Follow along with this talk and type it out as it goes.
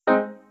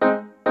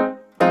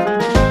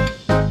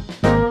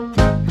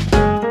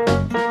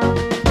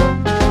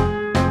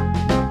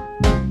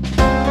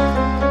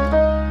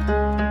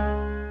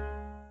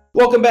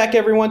Welcome back,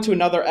 everyone, to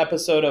another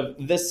episode of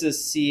This is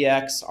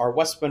CX, our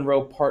West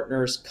Monroe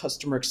Partners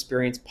Customer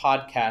Experience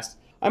Podcast.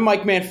 I'm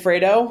Mike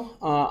Manfredo.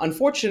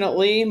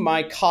 Unfortunately,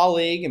 my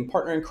colleague and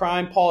partner in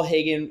crime, Paul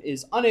Hagan,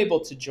 is unable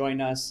to join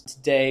us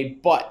today,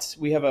 but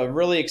we have a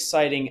really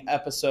exciting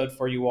episode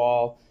for you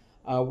all.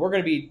 We're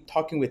going to be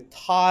talking with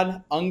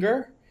Todd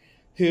Unger,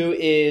 who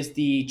is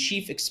the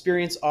Chief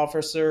Experience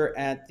Officer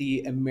at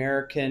the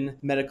American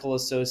Medical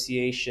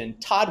Association.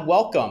 Todd,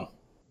 welcome.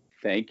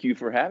 Thank you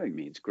for having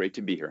me. It's great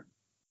to be here.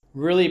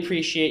 Really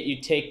appreciate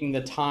you taking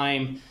the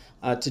time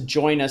to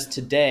join us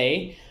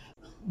today.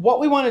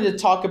 What we wanted to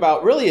talk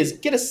about really is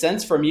get a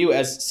sense from you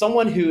as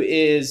someone who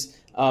is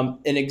an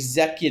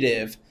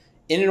executive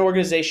in an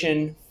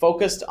organization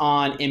focused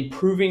on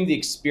improving the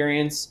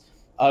experience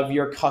of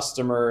your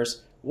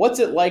customers. What's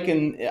it like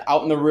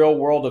out in the real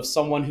world of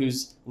someone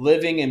who's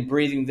living and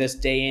breathing this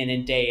day in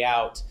and day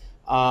out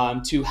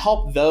to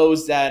help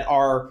those that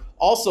are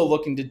also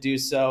looking to do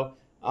so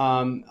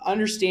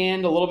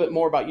understand a little bit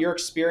more about your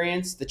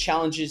experience, the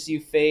challenges you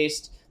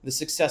faced, the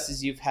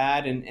successes you've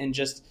had, and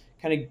just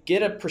kind of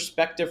get a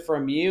perspective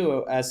from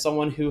you as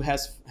someone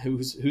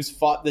who's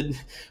fought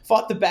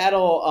the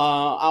battle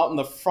out in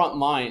the front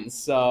lines.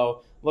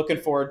 So looking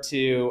forward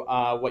to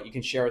what you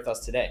can share with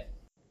us today.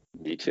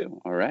 Me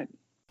too. All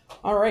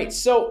right.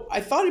 So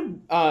I thought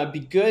it'd be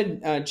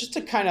good just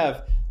to kind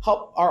of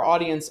help our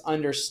audience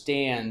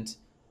understand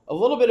a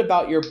little bit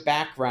about your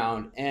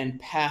background and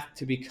path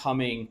to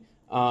becoming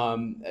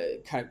kind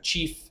of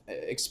Chief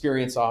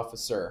Experience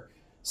Officer.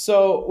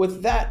 So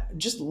with that,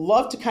 just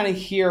love to kind of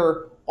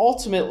hear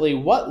ultimately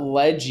what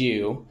led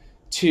you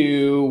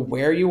to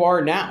where you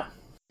are now.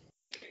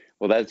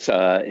 Well, it's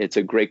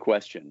a great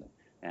question.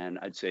 And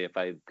I'd say if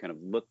I kind of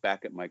look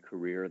back at my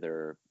career,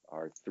 there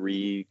are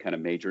three kind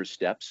of major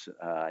steps.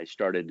 I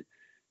started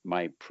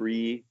my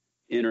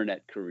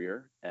pre-internet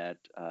career at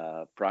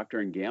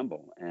Procter &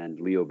 Gamble and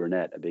Leo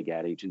Burnett, a big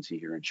ad agency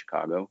here in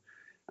Chicago.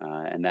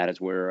 And that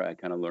is where I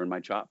kind of learned my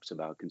chops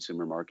about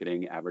consumer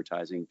marketing,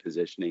 advertising,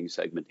 positioning,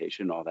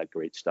 segmentation, all that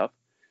great stuff.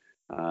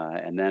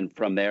 And then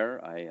from there,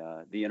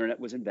 the internet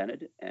was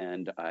invented,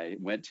 and I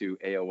went to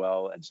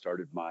AOL and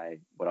started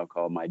what I'll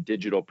call my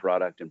digital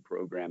product and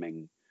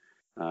programming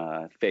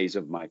phase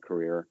of my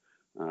career,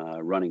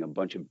 running a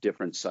bunch of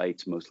different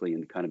sites, mostly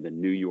in kind of the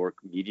New York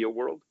media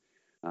world.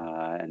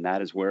 And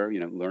that is where,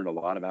 learned a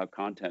lot about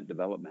content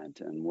development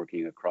and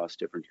working across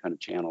different kind of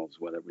channels,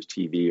 whether it was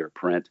TV or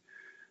print.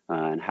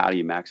 And how do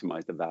you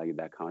maximize the value of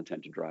that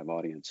content to drive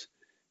audience?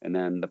 And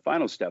then the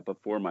final step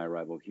before my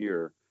arrival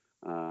here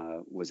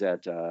was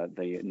at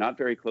the not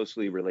very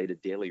closely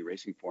related daily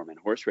racing form and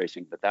horse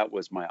racing, but that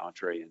was my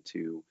entree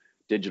into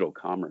digital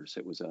commerce.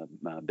 It was a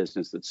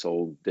business that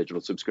sold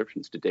digital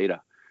subscriptions to data.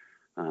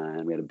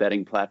 And we had a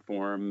betting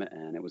platform,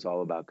 and it was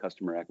all about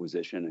customer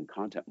acquisition and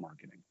content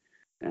marketing.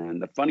 And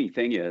the funny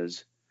thing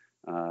is,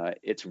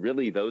 it's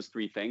really those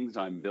three things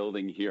I'm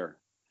building here.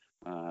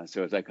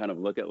 So as I kind of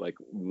look at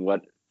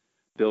what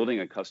building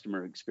a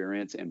customer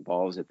experience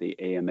involves at the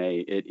AMA,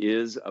 it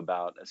is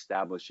about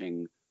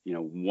establishing,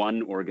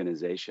 one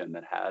organization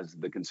that has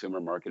the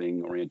consumer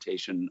marketing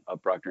orientation of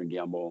Procter &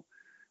 Gamble,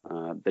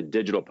 the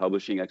digital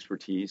publishing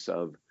expertise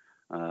of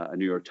a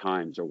New York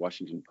Times or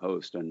Washington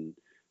Post, and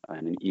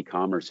an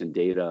e-commerce and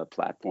data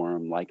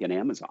platform like an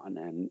Amazon,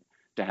 and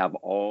to have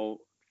all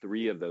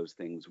three of those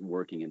things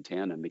working in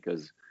tandem,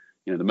 because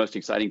the most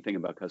exciting thing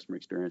about customer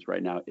experience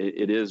right now,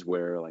 it is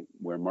where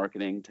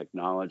marketing,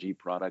 technology,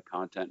 product,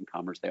 content, and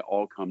commerce, they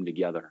all come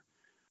together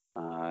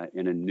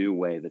in a new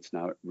way that's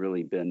not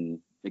really been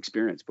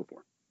experienced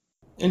before.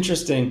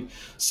 Interesting.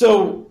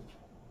 So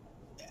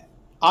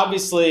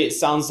obviously, it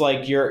sounds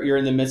like you're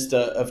in the midst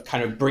of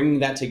kind of bringing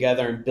that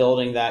together and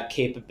building that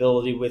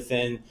capability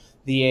within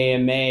the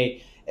AMA.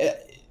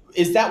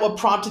 Is that what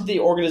prompted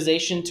the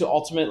organization to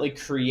ultimately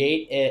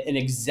create an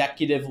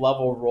executive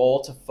level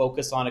role to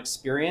focus on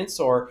experience,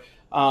 or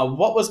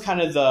what was kind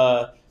of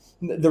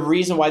the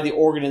reason why the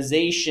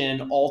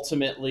organization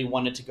ultimately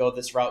wanted to go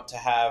this route to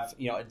have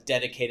a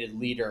dedicated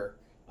leader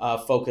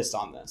focused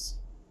on this?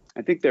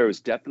 I think there was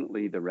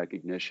definitely the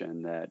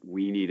recognition that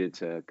we needed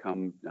to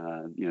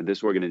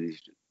this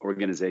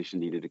organization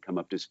needed to come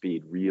up to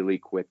speed really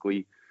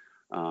quickly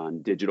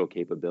on digital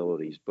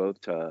capabilities,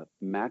 both to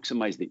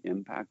maximize the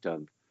impact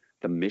of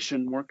the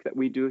mission work that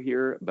we do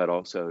here, but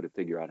also to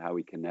figure out how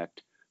we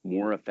connect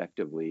more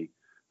effectively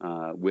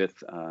with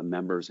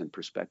members and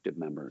prospective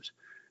members.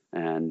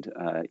 And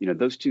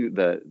those two,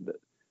 the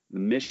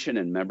mission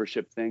and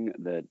membership thing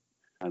that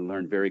I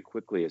learned very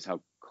quickly is how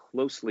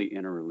closely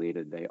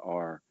interrelated they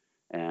are.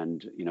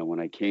 And when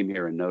I came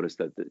here and noticed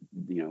that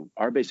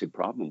our basic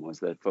problem was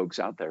that folks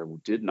out there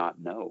did not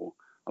know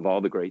of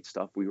all the great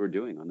stuff we were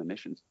doing on the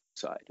mission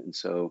side. And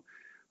so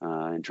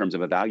in terms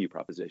of a value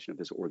proposition of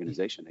this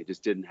organization, they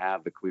just didn't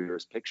have the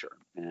clearest picture.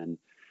 And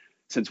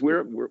since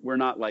we're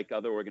not like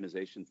other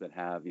organizations that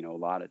have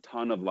a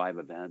ton of live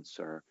events,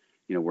 or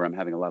where I'm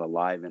having a lot of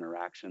live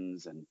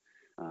interactions, and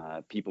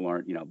people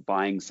aren't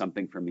buying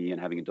something from me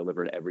and having it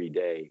delivered every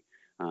day.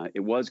 it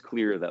was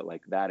clear that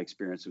like that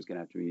experience was going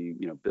to have to be,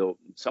 built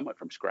somewhat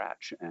from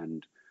scratch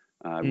and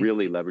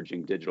really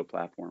leveraging digital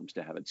platforms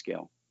to have it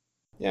scale.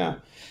 Yeah,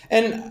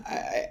 and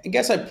I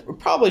guess I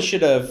probably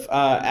should have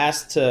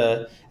asked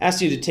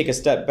you to take a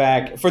step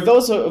back. For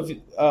those of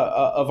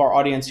our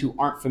audience who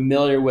aren't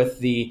familiar with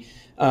the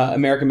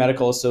American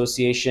Medical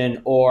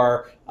Association,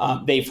 or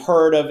they've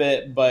heard of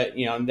it, but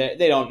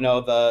they don't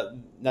know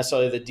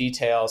necessarily the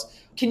details.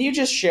 Can you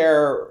just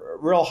share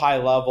real high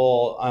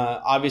level?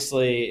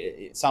 Obviously,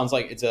 it sounds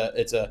like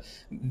it's a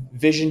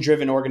vision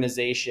driven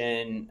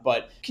organization,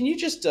 but can you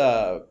just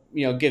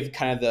give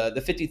kind of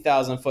the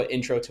 50,000 foot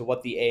intro to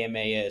what the AMA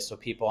is, so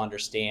people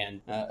understand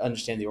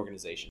the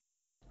organization?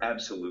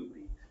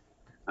 Absolutely.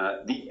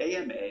 The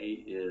AMA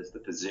is the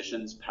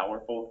physician's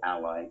powerful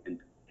ally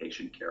in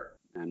patient care.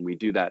 And we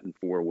do that in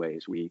four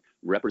ways. We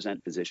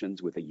represent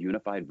physicians with a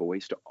unified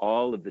voice to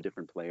all of the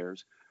different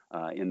players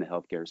in the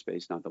healthcare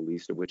space, not the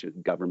least of which is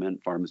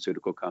government,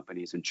 pharmaceutical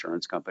companies,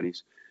 insurance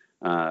companies.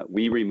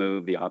 We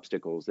remove the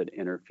obstacles that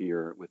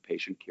interfere with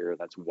patient care.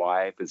 That's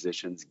why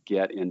physicians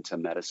get into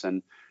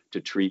medicine, to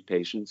treat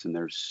patients. And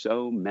there's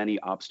so many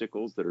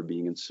obstacles that are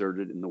being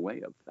inserted in the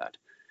way of that.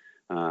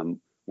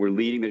 We're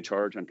leading the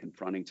charge on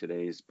confronting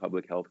today's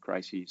public health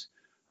crises,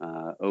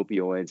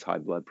 opioids, high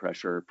blood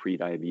pressure,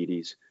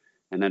 prediabetes.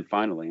 And then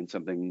finally, and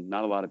something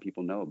not a lot of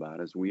people know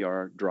about, is we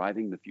are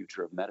driving the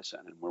future of medicine.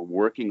 And we're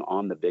working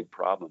on the big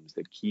problems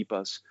that keep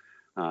us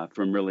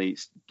from really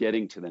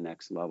getting to the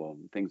next level.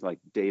 Things like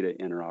data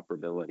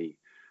interoperability,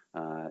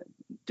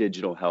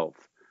 digital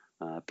health,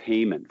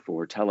 payment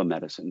for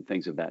telemedicine,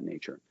 things of that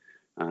nature.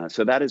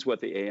 So that is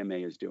what the AMA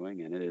is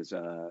doing, and it is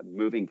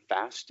moving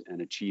fast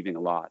and achieving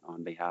a lot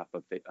on behalf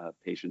of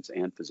patients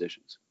and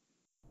physicians.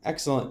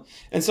 Excellent.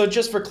 And so,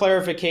 just for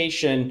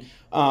clarification,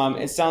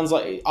 it sounds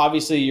like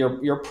obviously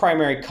your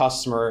primary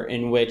customer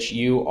in which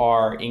you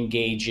are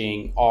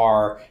engaging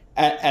are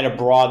at a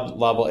broad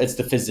level. It's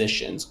the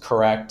physicians,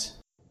 correct?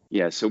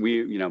 Yeah. So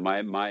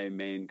my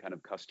main kind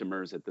of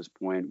customers at this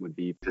point would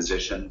be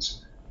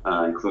physicians,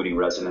 including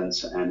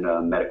residents and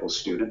medical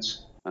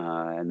students.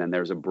 And then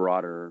there's a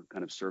broader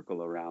kind of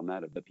circle around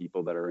that of the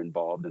people that are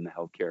involved in the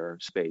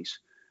healthcare space,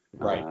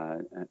 Right.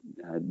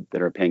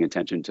 that are paying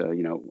attention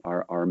to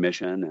our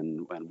mission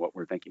and what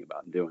we're thinking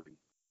about and doing.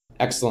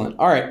 Excellent.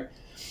 All right.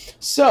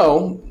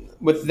 So,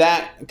 with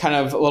that kind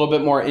of a little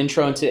bit more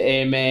intro into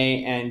AMA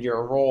and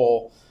your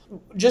role,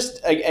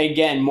 just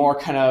again more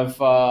kind of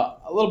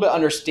a little bit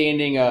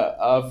understanding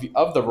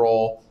of the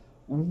role.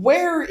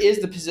 Where is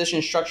the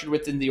position structured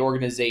within the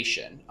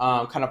organization?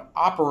 Kind of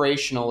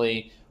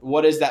operationally,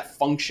 what does that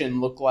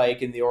function look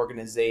like in the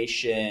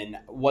organization?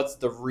 What's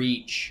the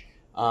reach?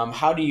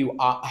 How do you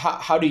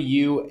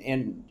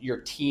and your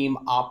team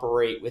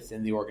operate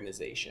within the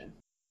organization?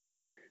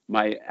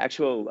 My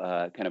actual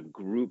kind of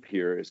group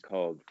here is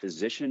called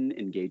Physician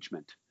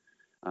Engagement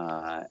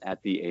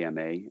at the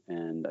AMA,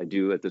 and I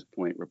do at this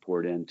point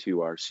report into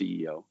our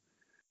CEO.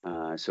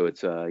 So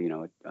it's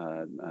along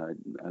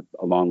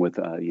with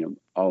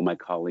all of my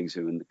colleagues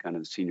who in the kind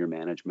of senior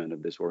management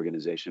of this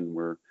organization,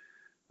 we're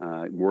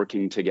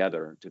working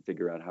together to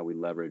figure out how we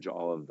leverage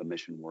all of the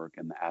mission work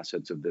and the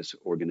assets of this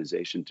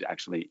organization to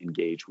actually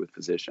engage with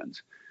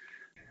physicians.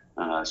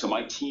 So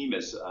my team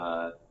is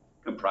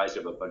comprised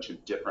of a bunch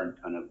of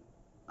different kind of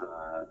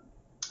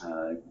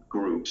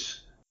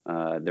groups.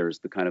 There's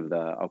the kind of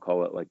I'll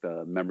call it like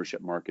the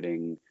membership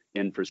marketing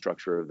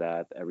infrastructure of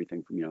that,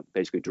 everything from,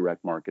 basically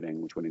direct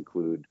marketing, which would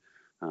include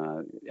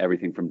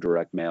everything from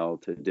direct mail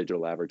to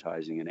digital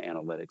advertising and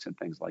analytics and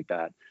things like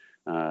that.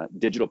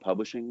 Digital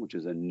publishing, which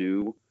is a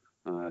new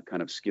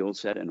kind of skill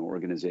set and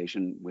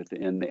organization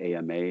within the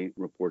AMA,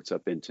 reports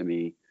up into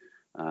me.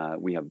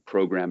 We have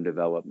program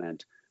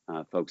development,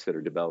 folks that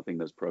are developing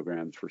those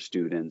programs for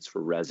students,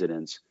 for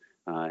residents,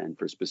 and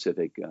for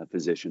specific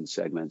physician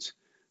segments.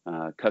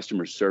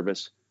 Customer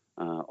service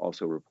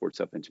also reports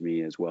up into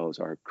me, as well as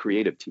our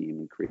creative team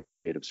and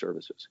creative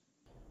services.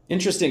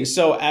 Interesting.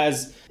 So,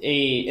 as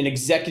an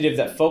executive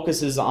that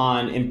focuses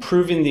on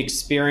improving the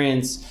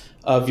experience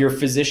of your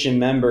physician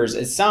members,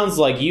 it sounds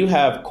like you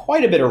have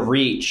quite a bit of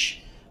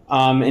reach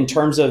in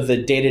terms of the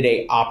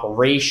day-to-day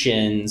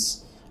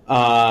operations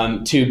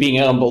to being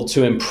able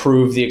to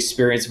improve the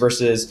experience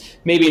versus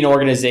maybe an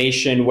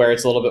organization where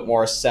it's a little bit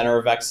more a center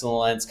of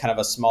excellence, kind of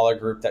a smaller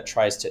group that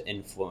tries to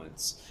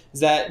influence.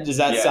 Does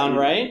that sound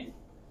right?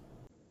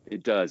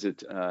 It does.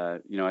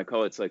 I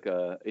call it's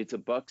a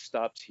buck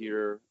stops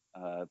here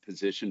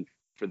position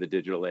for the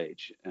digital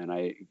age. And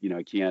I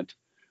can't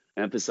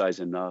emphasize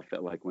enough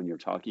that like when you're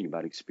talking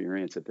about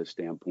experience at this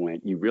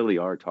standpoint, you really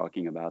are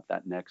talking about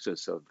that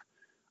nexus of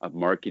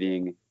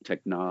marketing,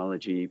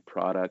 technology,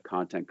 product,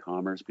 content,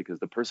 commerce, because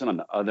the person on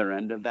the other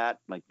end of that,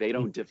 like they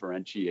don't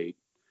differentiate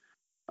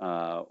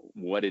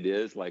what it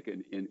is like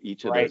in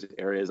each of those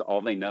areas.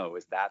 All they know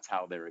is that's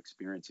how they're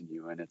experiencing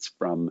you. And it's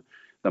from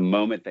the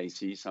moment they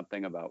see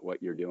something about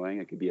what you're doing.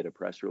 It could be at a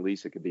press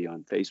release, it could be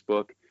on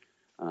Facebook,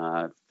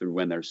 through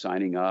when they're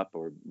signing up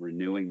or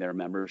renewing their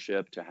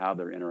membership, to how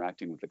they're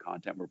interacting with the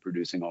content we're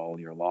producing all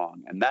year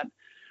long. And that,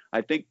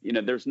 I think,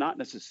 there's not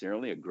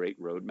necessarily a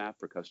great roadmap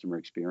for customer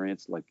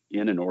experience, like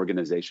in an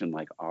organization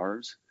like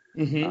ours,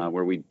 Hmm.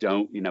 where we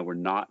don't, we're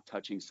not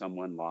touching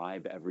someone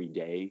live every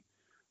day,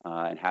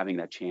 and having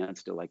that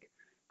chance to like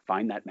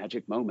find that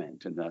magic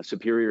moment and the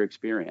superior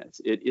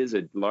experience. It is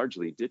a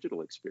largely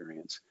digital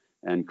experience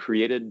and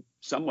created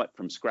somewhat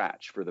from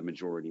scratch for the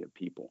majority of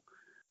people.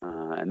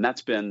 And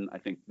that's been, I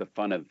think, the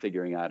fun of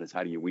figuring out is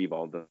how do you weave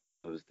all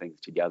those things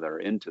together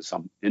into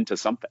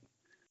something.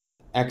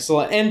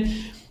 Excellent. And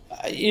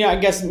I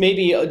guess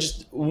maybe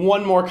just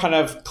one more kind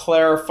of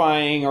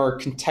clarifying or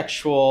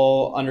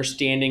contextual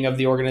understanding of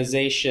the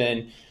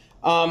organization,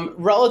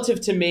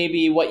 relative to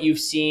maybe what you've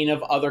seen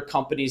of other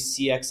companies'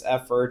 CX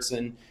efforts,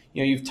 and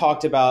you've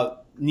talked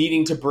about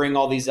needing to bring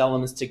all these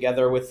elements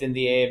together within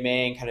the AMA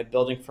and kind of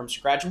building from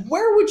scratch.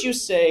 Where would you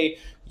say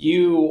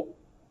you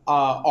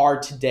are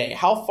today?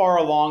 How far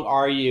along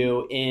are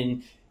you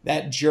in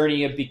that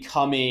journey of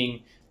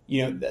becoming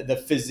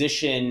the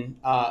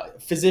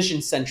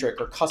physician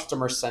centric or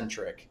customer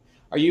centric?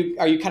 Are you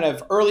kind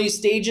of early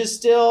stages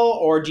still,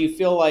 or do you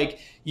feel like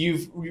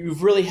you've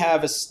really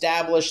have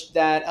established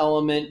that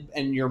element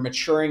and you're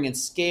maturing and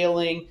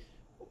scaling?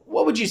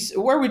 What would you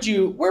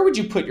where would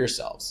you put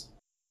yourselves?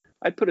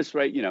 I'd put us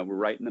right, we're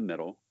right in the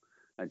middle.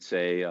 I'd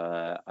say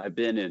I've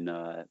been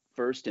in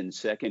first and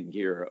second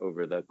gear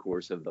over the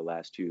course of the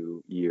last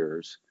 2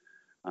 years.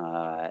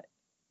 Uh,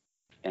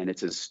 and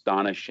it's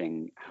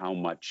astonishing how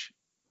much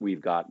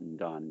we've gotten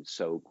done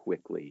so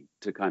quickly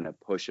to kind of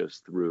push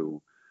us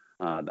through,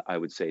 I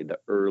would say, the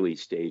early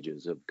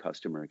stages of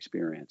customer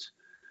experience.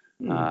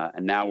 Hmm.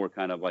 And now we're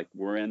kind of like,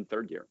 we're in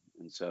third gear.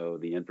 And so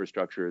the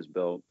infrastructure is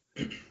built.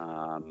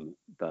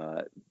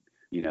 The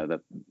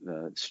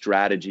the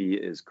strategy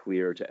is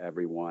clear to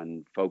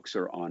everyone. Folks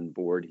are on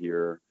board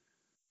here.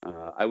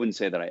 I wouldn't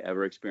say that I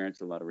ever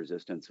experienced a lot of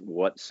resistance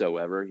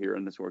whatsoever here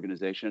in this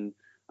organization,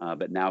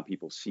 but now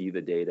people see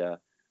the data,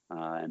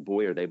 and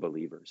boy, are they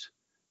believers.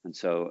 And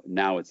so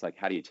now it's like,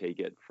 how do you take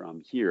it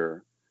from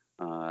here,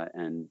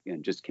 and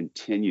just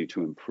continue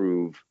to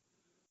improve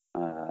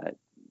uh,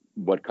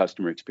 what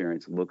customer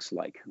experience looks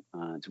like?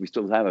 So we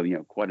still have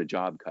quite a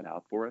job cut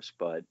out for us,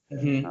 but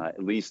Hmm.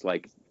 at least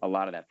like a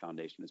lot of that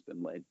foundation has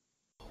been laid.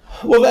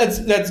 Well,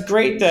 that's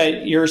great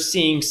that you're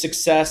seeing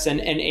success and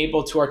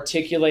able to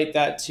articulate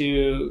that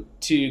to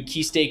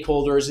key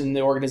stakeholders in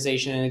the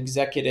organization and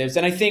executives.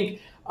 And I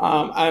think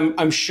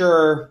I'm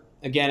sure,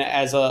 again,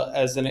 as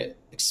an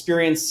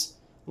experienced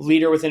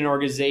leader within an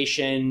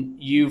organization,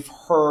 you've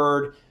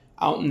heard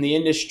out in the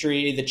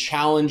industry the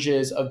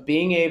challenges of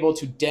being able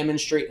to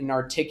demonstrate and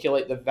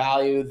articulate the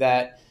value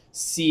that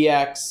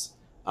CX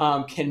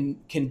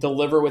can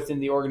deliver within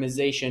the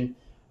organization.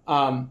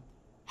 Um,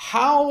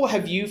 how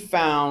have you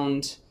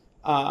found,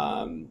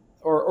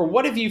 or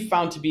what have you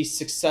found to be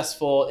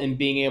successful in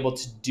being able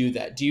to do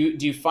that? Do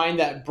you find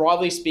that,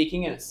 broadly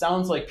speaking, and it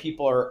sounds like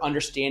people are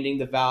understanding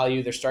the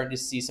value, they're starting to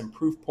see some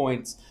proof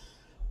points.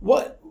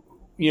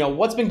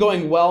 What's been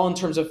going well in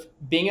terms of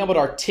being able to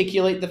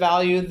articulate the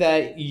value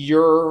that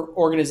your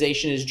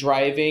organization is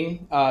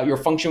driving, your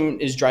function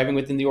is driving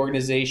within the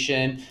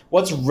organization?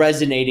 What's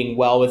resonating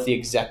well with the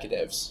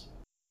executives?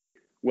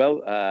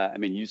 Well, I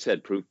mean, you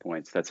said proof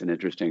points. That's an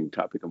interesting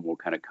topic, and we'll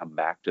kind of come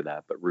back to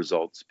that. But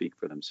results speak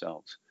for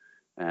themselves.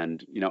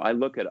 And I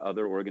look at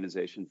other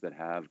organizations that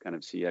have kind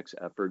of CX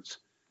efforts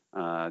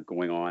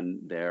going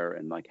on there,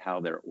 and like how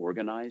they're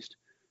organized.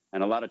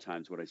 And a lot of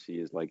times, what I see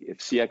is like if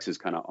CX is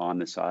kind of on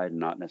the side and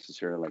not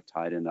necessarily like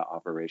tied into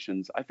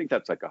operations, I think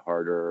that's a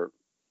harder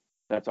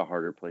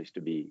place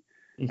to be.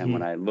 And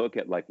when Mm-hmm. I look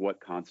at like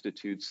what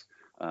constitutes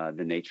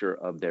the nature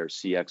of their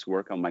CX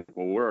work, I'm like,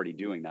 well, we're already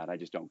doing that. I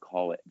just don't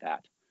call it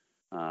that.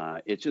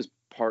 It's just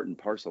part and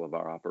parcel of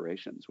our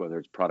operations, whether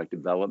it's product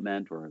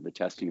development or the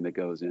testing that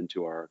goes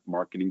into our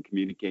marketing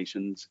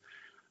communications,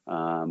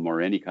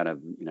 or any kind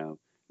of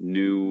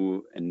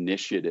new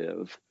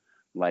initiative.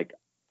 Like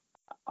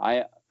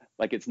I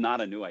like it's not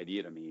a new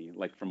idea to me.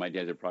 Like from my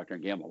days at Procter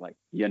and Gamble, like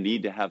you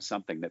need to have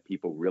something that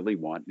people really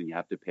want, and you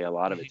have to pay a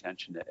lot of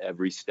attention to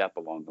every step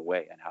along the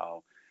way and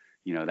how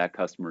that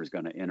customer is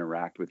going to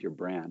interact with your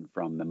brand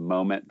from the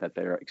moment that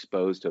they're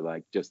exposed to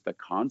like just the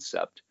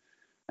concept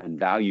and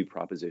value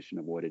proposition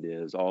of what it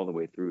is all the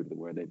way through to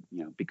where they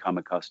become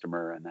a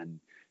customer and then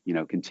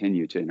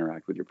continue to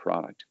interact with your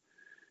product.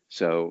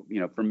 So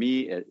for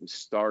me it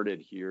started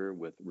here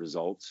with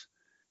results,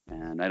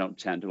 and I don't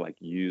tend to like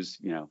use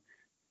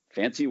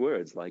fancy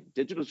words like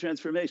digital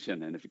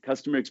transformation and if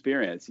customer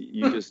experience.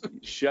 You just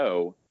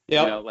show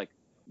Yep. like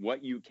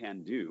what you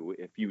can do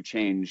if you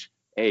change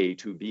A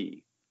to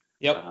B,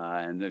 Yep.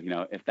 and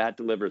if that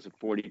delivers a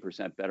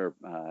 40% better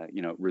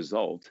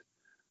result,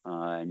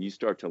 and you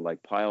start to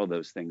like pile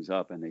those things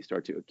up and they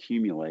start to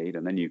accumulate,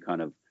 and then you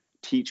kind of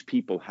teach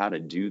people how to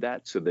do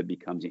that so that it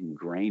becomes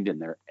ingrained in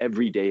their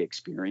everyday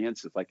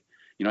experience. It's like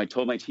I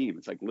told my team,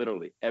 it's like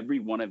literally every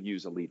one of you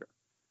is a leader.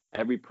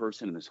 Every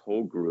person in this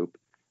whole group,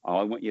 all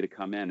I want you to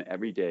come in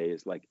every day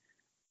is like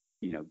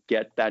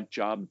get that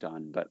job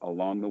done, but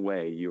along the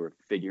way you are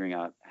figuring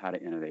out how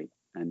to innovate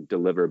and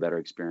deliver a better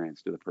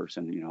experience to the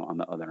person on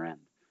the other end.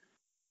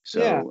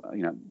 Yeah. So,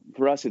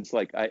 for us, it's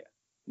like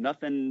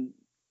nothing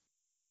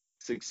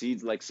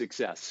succeeds like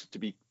success, to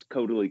be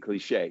totally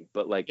cliche,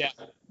 but like Yeah.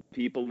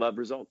 people love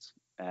results.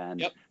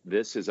 And Yep.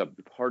 this is a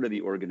part of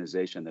the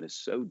organization that is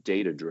so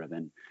data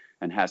driven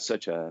and has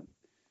such the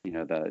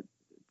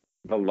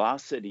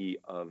velocity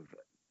of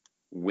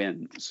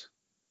wins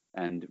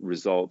and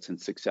results and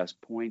success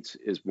points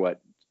is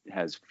what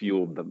has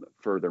fueled the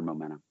further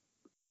momentum.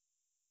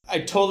 I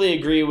totally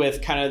agree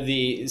with kind of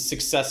the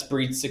success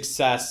breeds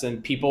success,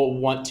 and people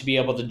want to be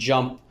able to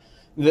jump.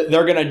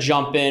 They're going to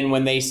jump in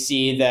when they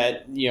see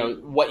that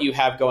what you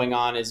have going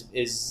on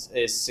is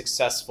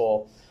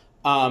successful.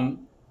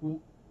 Um,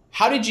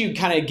 how did you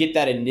kind of get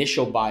that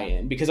initial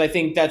buy-in? Because I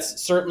think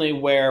that's certainly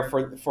where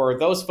for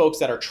those folks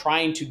that are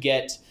trying to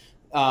get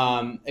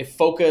a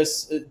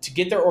focus to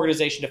get their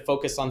organization to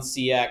focus on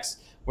CX,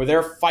 where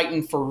they're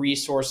fighting for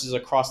resources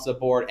across the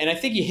board. And I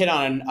think you hit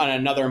on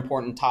another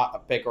important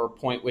topic or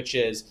point, which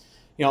is,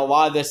 a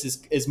lot of this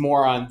is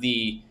more on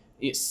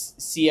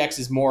CX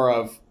is more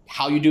of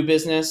how you do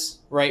business,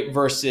 right?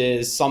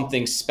 Versus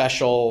something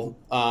special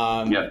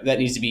Yeah. that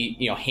needs to be,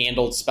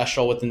 handled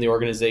special within the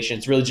organization.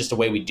 It's really just a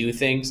way we do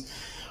things.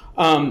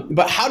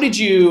 But how did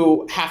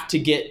you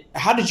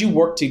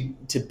work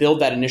to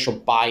build that initial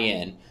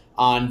buy-in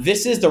on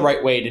this is the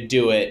right way to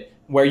do it,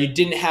 where you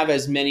didn't have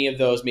as many of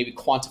those maybe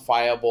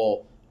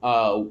quantifiable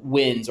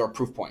wins or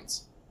proof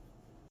points?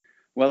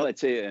 Well, I'd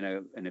say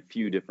in a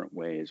few different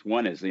ways.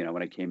 One is,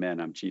 when I came in,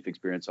 I'm chief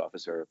experience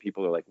officer.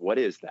 People are like, "What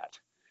is that?"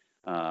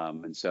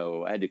 And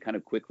so I had to kind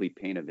of quickly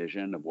paint a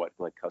vision of what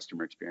like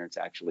customer experience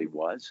actually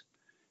was,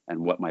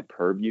 and what my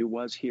purview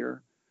was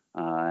here.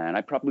 And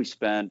I probably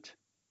spent,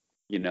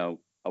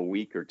 a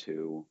week or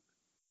two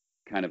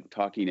kind of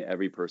talking to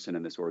every person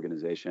in this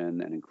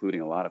organization and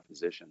including a lot of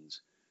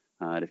physicians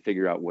to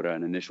figure out what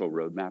an initial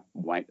roadmap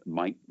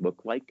might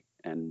look like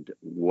and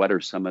what are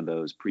some of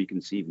those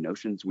preconceived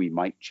notions we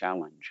might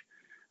challenge.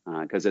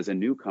 Because as a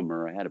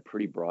newcomer, I had a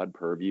pretty broad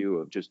purview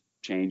of just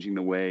changing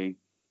the way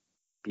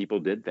people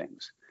did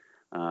things.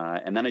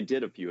 And then I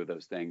did a few of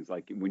those things.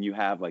 Like when you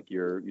have like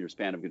your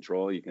span of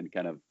control, you can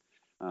kind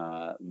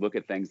of look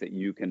at things that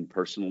you can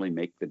personally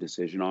make the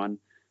decision on,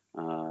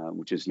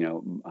 which is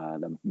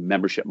the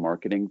membership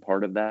marketing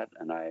part of that.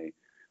 And I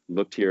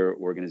looked here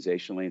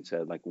organizationally and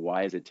said, like,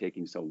 why is it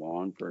taking so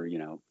long for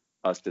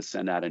us to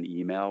send out an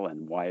email,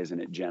 and why isn't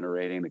it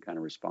generating the kind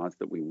of response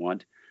that we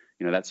want?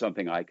 That's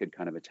something I could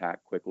kind of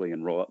attack quickly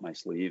and roll up my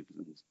sleeves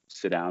and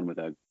sit down with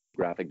a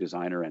graphic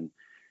designer and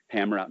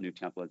hammer out new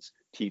templates,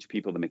 teach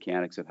people the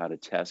mechanics of how to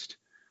test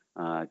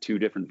two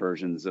different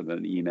versions of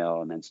an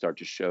email, and then start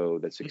to show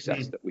the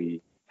success that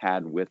we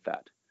had with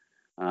that.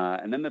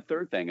 And then the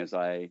third thing is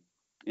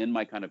in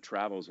my kind of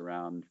travels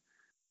around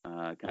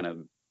kind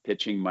of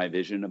pitching my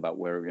vision about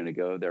where we're going to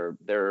go, there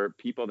are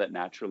people that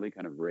naturally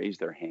kind of raise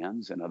their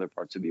hands in other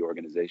parts of the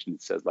organization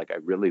that says, like, I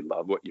really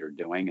love what you're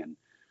doing, and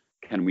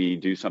can we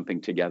do something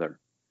together?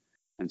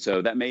 And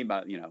so that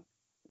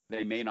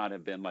they may not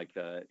have been like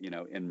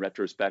in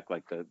retrospect,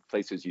 like the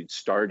places you'd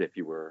start if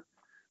you were,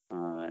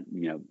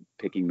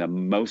 picking the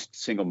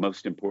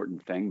most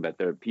important thing, but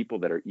there are people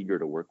that are eager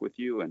to work with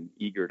you and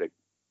eager to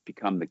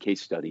become the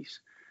case studies.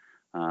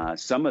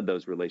 Some of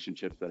those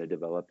relationships that I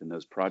developed and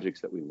those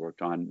projects that we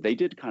worked on, they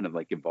did kind of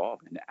like evolve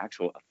into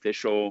actual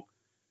official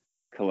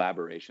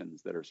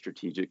collaborations that are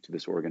strategic to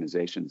this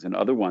organizations. And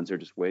other ones are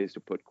just ways to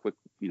put quick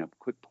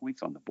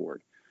points on the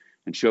board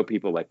and show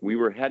people like we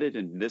were headed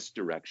in this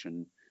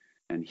direction.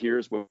 And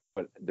here's what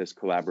this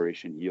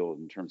collaboration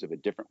yields in terms of a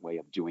different way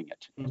of doing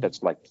it.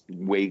 That's like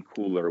way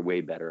cooler,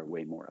 way better,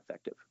 way more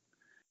effective.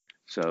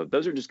 So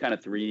those are just kind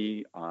of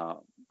three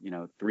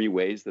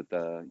ways that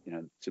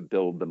to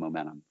build the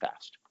momentum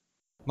fast.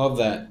 Love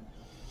that.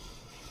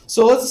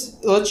 So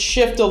let's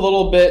shift a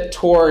little bit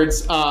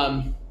towards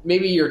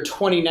maybe your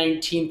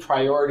 2019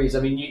 priorities.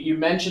 I mean, you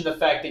mentioned the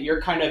fact that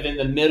you're kind of in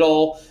the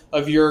middle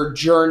of your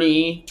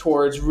journey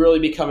towards really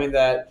becoming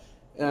that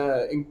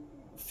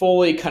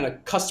fully kind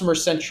of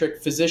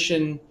customer-centric,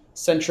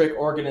 physician-centric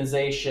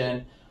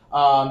organization.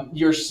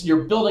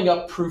 You're building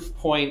up proof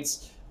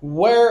points.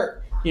 What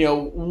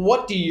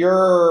do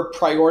your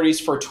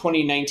priorities for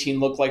 2019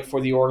 look like for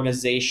the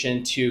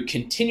organization to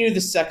continue the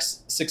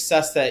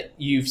success that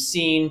you've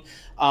seen,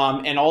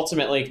 and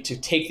ultimately to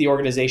take the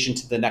organization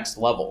to the next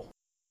level?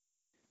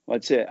 Well,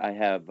 I'd say I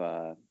have,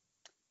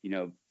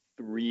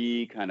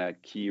 three kind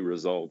of key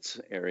results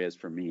areas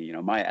for me.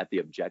 At the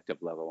objective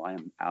level, I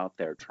am out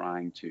there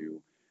trying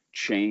to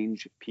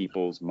change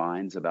people's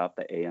minds about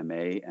the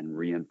AMA and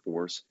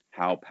reinforce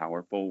how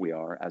powerful we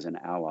are as an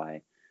ally.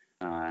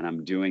 And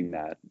I'm doing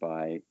that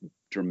by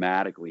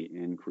dramatically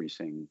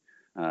increasing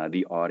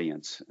the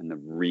audience and the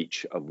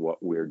reach of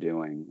what we're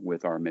doing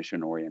with our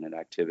mission-oriented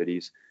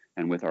activities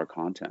and with our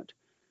content.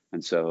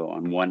 And so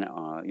on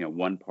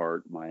one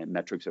part, my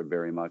metrics are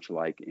very much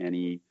like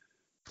any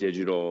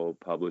digital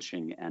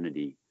publishing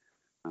entity.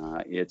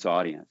 It's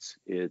audience,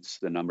 it's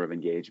the number of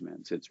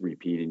engagements, it's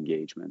repeat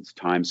engagements,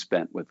 time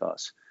spent with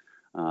us.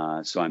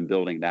 So I'm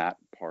building that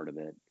part of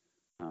it.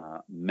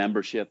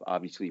 Membership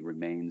obviously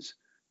remains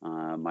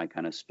my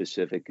kind of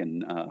specific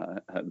and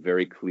a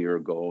very clear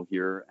goal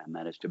here, and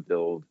that is to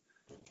build,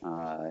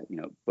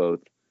 both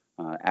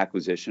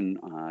acquisition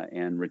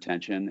and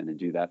retention, and to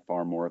do that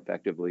far more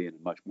effectively in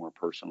a much more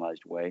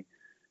personalized way,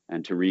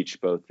 and to reach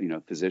both,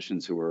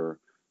 physicians who are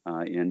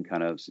in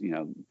kind of,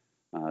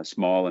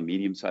 small and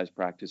medium-sized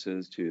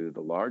practices to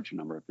the large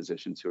number of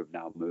physicians who have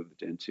now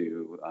moved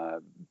into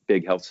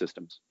big health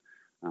systems,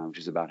 which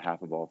is about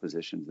half of all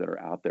physicians that are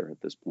out there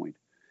at this point.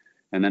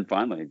 And then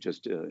finally,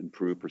 just to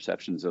improve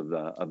perceptions of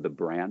the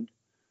brand,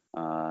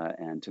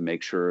 and to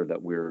make sure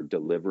that we're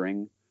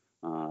delivering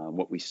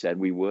what we said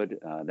we would,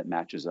 that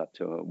matches up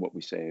to what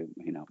we say,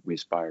 we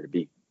aspire to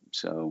be.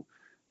 So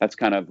that's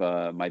kind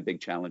of my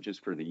big challenges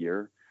for the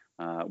year.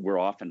 We're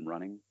off and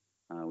running.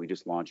 We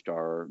just launched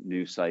our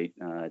new site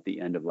at the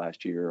end of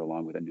last year,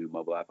 along with a new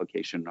mobile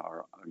application.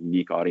 Our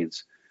unique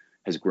audience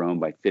has grown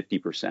by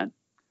 50%,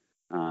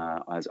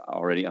 as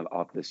already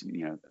off this,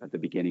 at the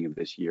beginning of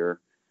this year.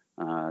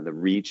 The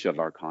reach of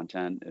our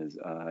content is,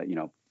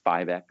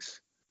 5x.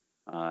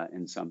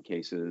 In some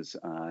cases,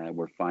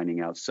 we're finding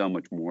out so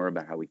much more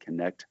about how we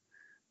connect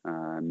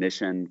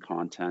mission,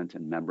 content,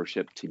 and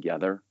membership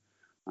together.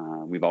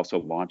 We've also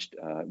launched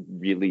a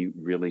really,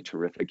 really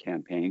terrific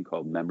campaign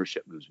called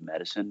Membership Moves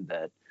Medicine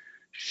that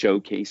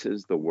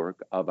showcases the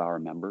work of our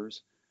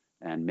members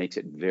and makes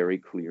it very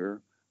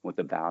clear what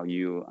the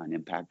value and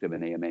impact of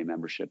an AMA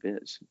membership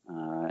is.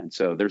 And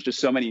so there's just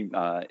so many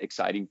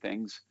exciting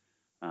things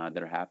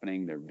that are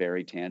happening. They're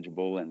very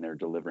tangible and they're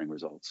delivering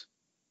results.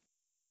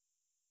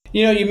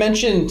 You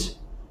mentioned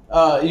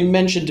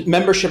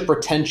membership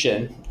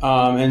retention,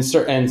 and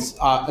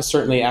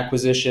certainly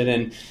acquisition,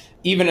 and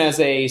even as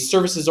a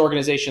services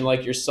organization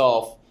like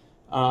yourself,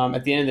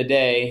 at the end of the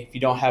day, if you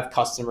don't have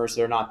customers,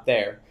 they're not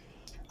there.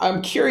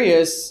 I'm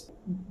curious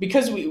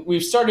because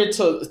we've started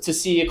to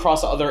see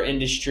across other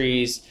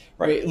industries,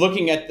 right?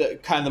 Looking at the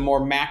kind of the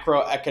more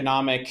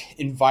macroeconomic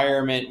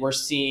environment, we're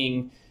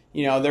seeing,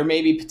 there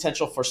may be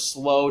potential for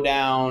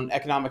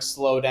economic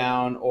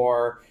slowdown,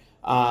 or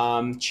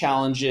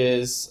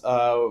challenges,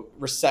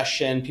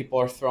 recession, people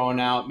are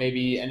throwing out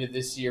maybe end of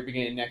this year,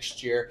 beginning of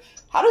next year.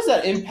 How does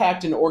that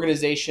impact an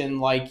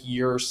organization like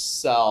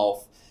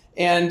yourself?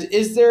 And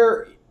is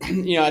there,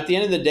 at the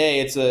end of the day,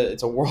 it's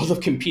a world of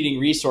competing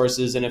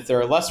resources, and if there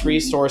are less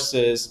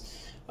resources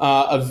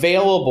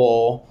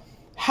available,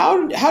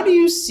 how do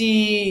you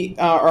see,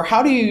 or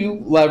how do you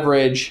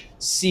leverage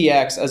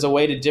CX as a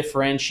way to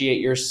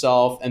differentiate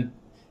yourself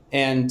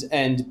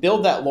and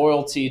build that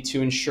loyalty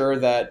to ensure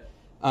that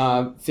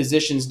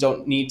physicians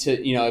don't need to,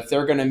 if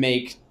they're going to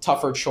make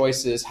tougher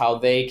choices, how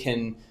they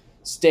can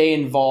stay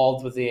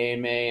involved with the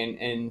AMA,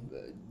 and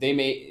they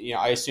may,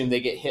 I assume they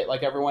get hit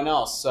like everyone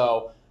else.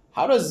 So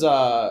how does,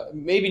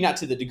 maybe not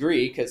to the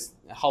degree, because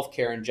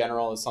healthcare in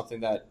general is something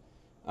that,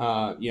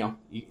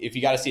 if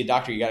you got to see a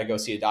doctor, you got to go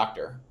see a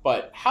doctor.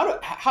 But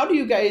how do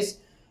you guys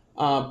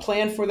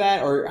plan for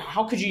that, or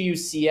how could you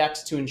use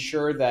CX to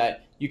ensure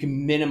that you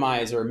can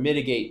minimize or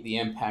mitigate the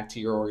impact to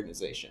your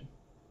organization?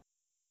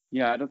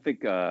 Yeah, I don't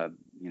think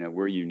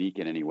we're unique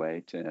in any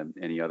way to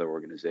any other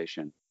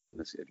organization.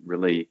 It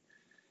really,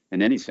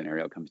 in any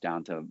scenario, comes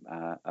down to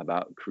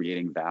about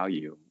creating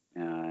value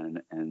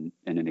and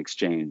in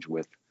exchange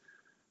with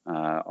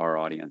our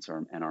audience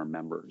and our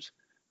members.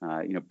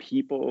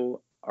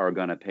 People are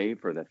going to pay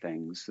for the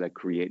things that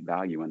create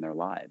value in their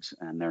lives,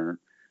 and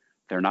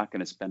they're not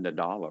going to spend a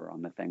dollar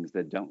on the things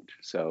that don't.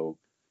 So,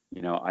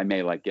 I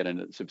may get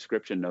a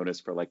subscription notice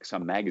for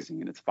some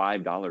magazine. It's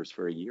 $5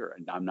 for a year,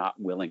 and I'm not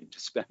willing to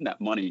spend that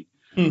money.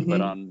 Mm-hmm.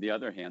 But on the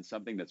other hand,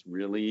 something that's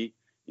really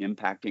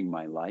impacting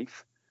my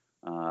life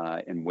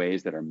in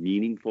ways that are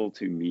meaningful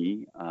to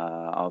me,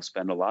 I'll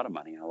spend a lot of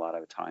money and a lot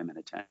of time and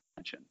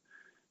attention.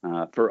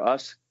 For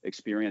us,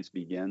 experience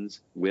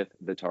begins with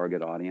the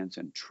target audience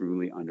and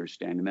truly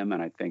understanding them.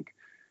 And I think,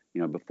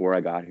 before I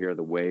got here,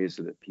 the ways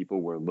that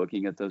people were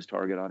looking at those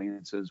target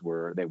audiences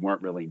they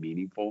weren't really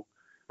meaningful.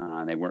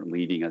 They weren't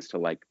leading us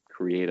to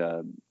create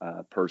a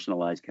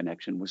personalized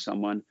connection with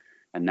someone.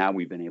 And now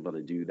we've been able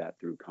to do that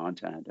through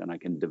content, and I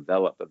can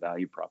develop a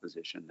value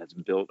proposition that's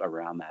built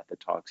around that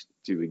talks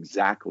to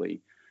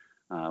exactly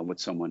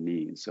what someone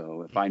needs.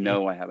 So if I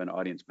know I have an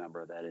audience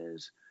member that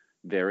is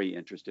very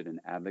interested in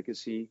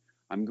advocacy,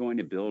 I'm going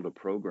to build a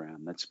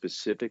program that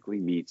specifically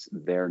meets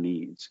their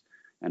needs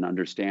and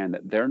understand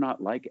that they're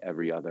not like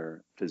every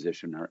other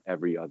physician or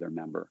every other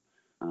member.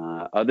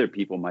 Other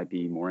people might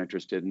be more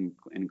interested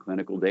in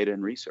clinical data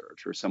and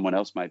research, or someone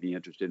else might be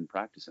interested in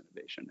practice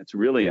innovation. It's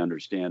really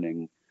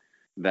understanding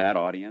that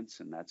audience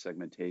and that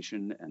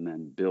segmentation, and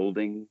then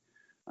building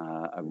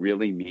a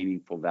really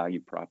meaningful value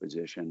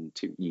proposition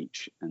to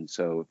each. And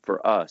so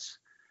for us,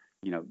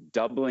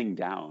 doubling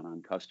down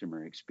on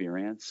customer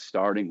experience,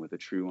 starting with a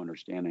true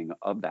understanding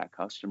of that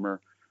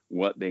customer,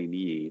 what they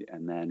need,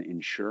 and then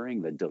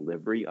ensuring the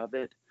delivery of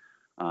it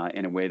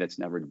in a way that's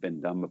never been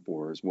done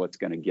before is what's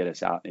going to get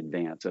us out in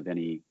advance of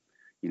any,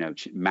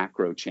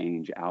 macro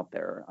change out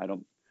there. I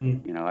don't,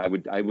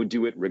 I would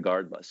do it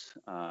regardless.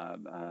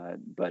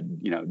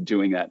 But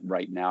doing that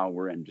right now,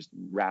 we're in just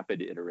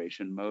rapid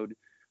iteration mode.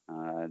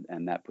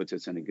 And that puts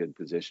us in a good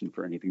position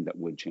for anything that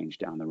would change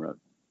down the road.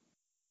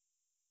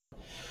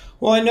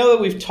 Well, I know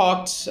that we've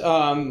talked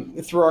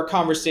through our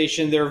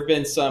conversation. There have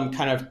been some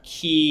kind of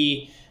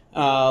key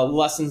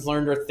lessons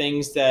learned or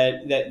things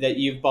that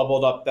you've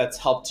bubbled up that's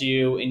helped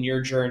you in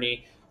your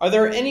journey. Are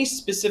there any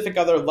specific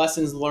other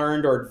lessons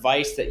learned or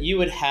advice that you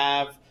would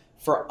have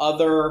for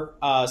other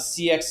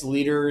CX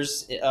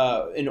leaders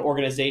in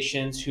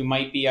organizations who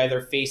might be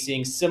either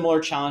facing similar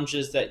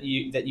challenges that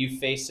you've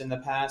faced in the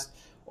past,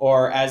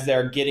 or as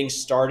they're getting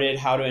started,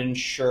 how to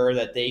ensure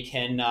that they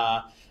can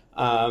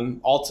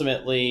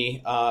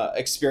ultimately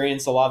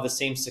experience a lot of the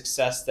same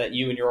success that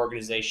you and your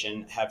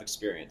organization have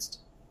experienced?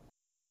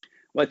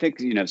 Well, I think,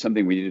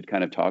 something we need to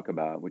kind of talk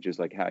about, which is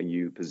like how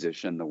you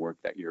position the work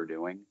that you're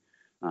doing.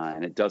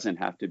 And it doesn't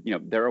have to,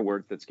 there are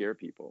words that scare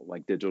people,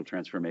 like digital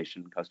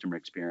transformation, customer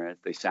experience.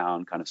 They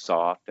sound kind of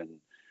soft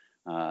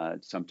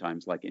and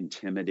sometimes like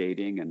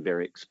intimidating and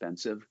very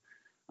expensive.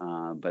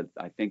 But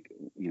I think,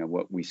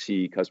 what we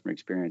see customer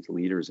experience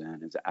leaders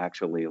in is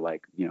actually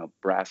like,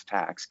 brass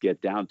tacks,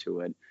 get down to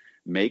it,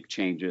 make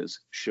changes,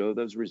 show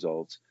those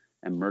results,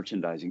 and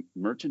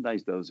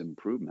merchandise those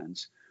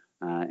improvements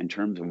in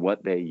terms of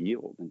what they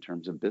yield, in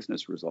terms of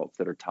business results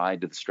that are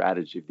tied to the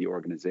strategy of the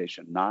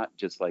organization, not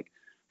just like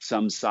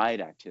some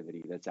side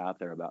activity that's out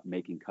there about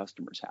making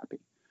customers happy.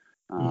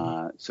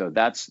 So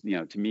that's,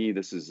 to me,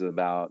 this is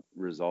about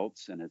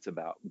results and it's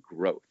about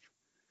growth.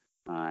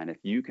 And if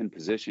you can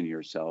position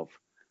yourself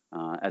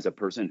as a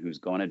person who's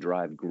going to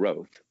drive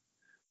growth,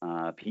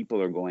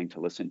 people are going to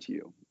listen to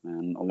you.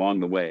 And along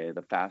the way,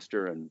 the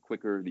faster and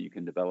quicker that you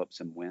can develop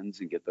some wins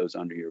and get those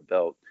under your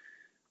belt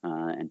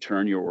and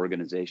turn your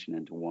organization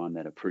into one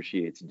that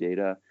appreciates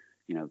data,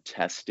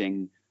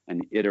 testing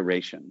and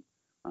iteration,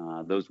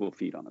 those will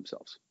feed on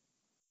themselves.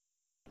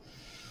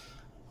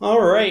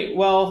 All right.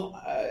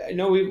 Well, I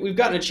know we've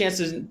gotten a chance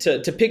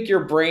to pick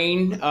your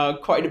brain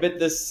quite a bit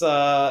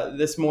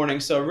this morning.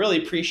 So I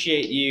really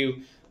appreciate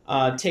you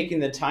taking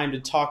the time to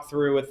talk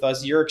through with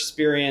us your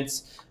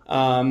experience,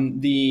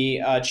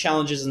 the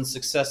challenges and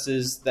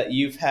successes that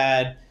you've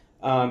had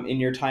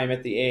in your time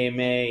at the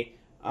AMA,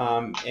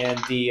 and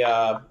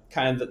the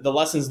kind of the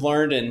lessons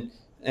learned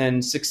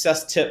and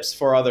success tips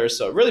for others.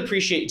 So I really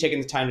appreciate you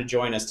taking the time to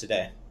join us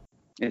today.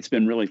 It's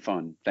been really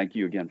fun. Thank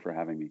you again for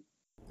having me.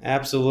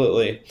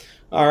 Absolutely.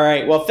 All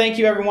right. Well, thank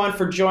you everyone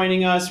for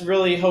joining us.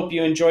 Really hope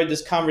you enjoyed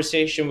this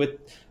conversation with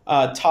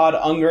Todd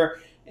Unger,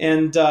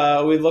 and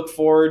we look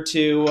forward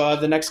to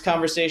the next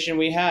conversation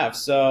we have.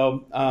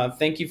 So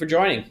thank you for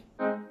joining.